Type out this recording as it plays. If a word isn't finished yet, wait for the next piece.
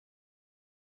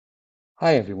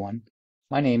Hi everyone,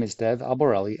 my name is Dev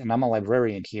Alborelli and I'm a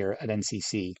librarian here at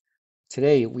NCC.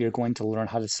 Today we are going to learn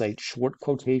how to cite short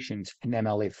quotations in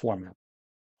MLA format.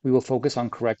 We will focus on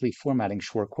correctly formatting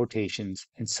short quotations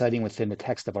and citing within the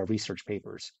text of our research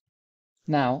papers.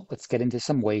 Now let's get into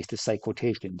some ways to cite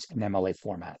quotations in MLA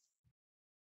format.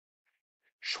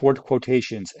 Short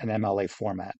quotations in MLA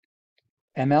format.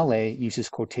 MLA uses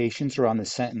quotations around the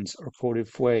sentence or quoted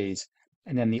phrase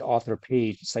and then the author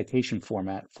page citation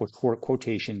format for short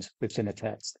quotations within a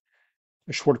text.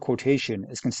 A short quotation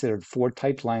is considered 4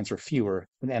 typed lines or fewer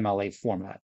in MLA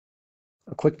format.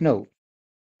 A quick note,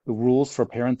 the rules for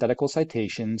parenthetical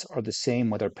citations are the same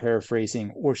whether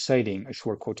paraphrasing or citing a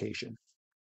short quotation.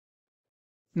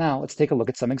 Now let's take a look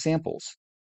at some examples.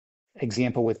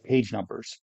 Example with page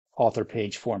numbers, author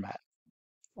page format.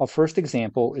 Our first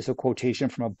example is a quotation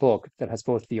from a book that has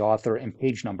both the author and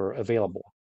page number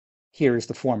available. Here is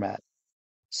the format.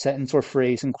 Sentence or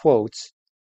phrase in quotes,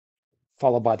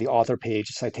 followed by the author page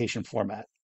citation format.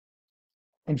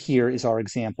 And here is our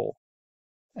example.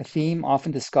 A theme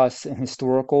often discussed in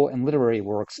historical and literary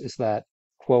works is that,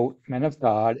 quote, men of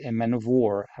God and men of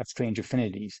war have strange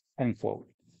affinities, end quote.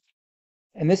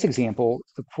 In this example,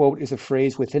 the quote is a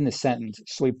phrase within the sentence,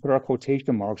 so we put our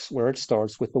quotation marks where it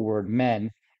starts with the word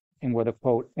men and where the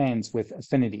quote ends with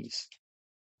affinities.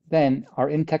 Then our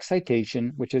in-text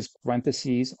citation, which is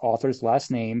parentheses, author's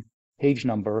last name, page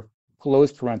number,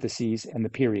 close parentheses, and the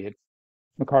period.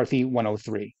 McCarthy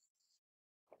 103.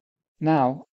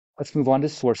 Now, let's move on to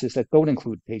sources that don't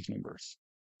include page numbers.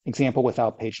 Example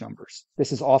without page numbers.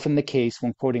 This is often the case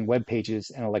when quoting web pages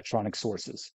and electronic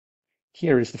sources.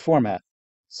 Here is the format.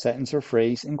 Sentence or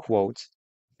phrase in quotes,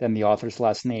 then the author's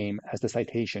last name as the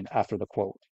citation after the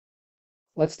quote.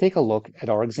 Let's take a look at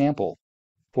our example.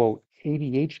 Quote,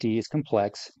 ADHD is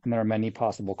complex and there are many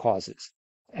possible causes,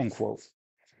 end quote.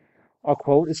 Our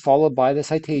quote is followed by the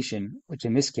citation, which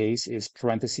in this case is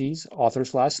parentheses,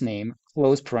 author's last name,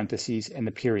 close parentheses, and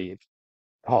the period.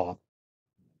 And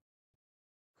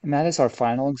that is our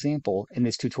final example in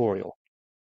this tutorial.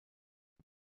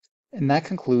 And that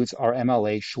concludes our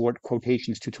MLA short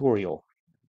quotations tutorial.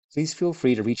 Please feel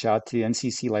free to reach out to the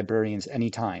NCC librarians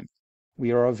anytime.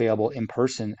 We are available in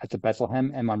person at the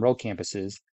Bethlehem and Monroe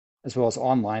campuses, as well as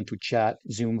online through chat,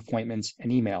 Zoom appointments,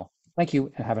 and email. Thank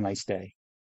you and have a nice day.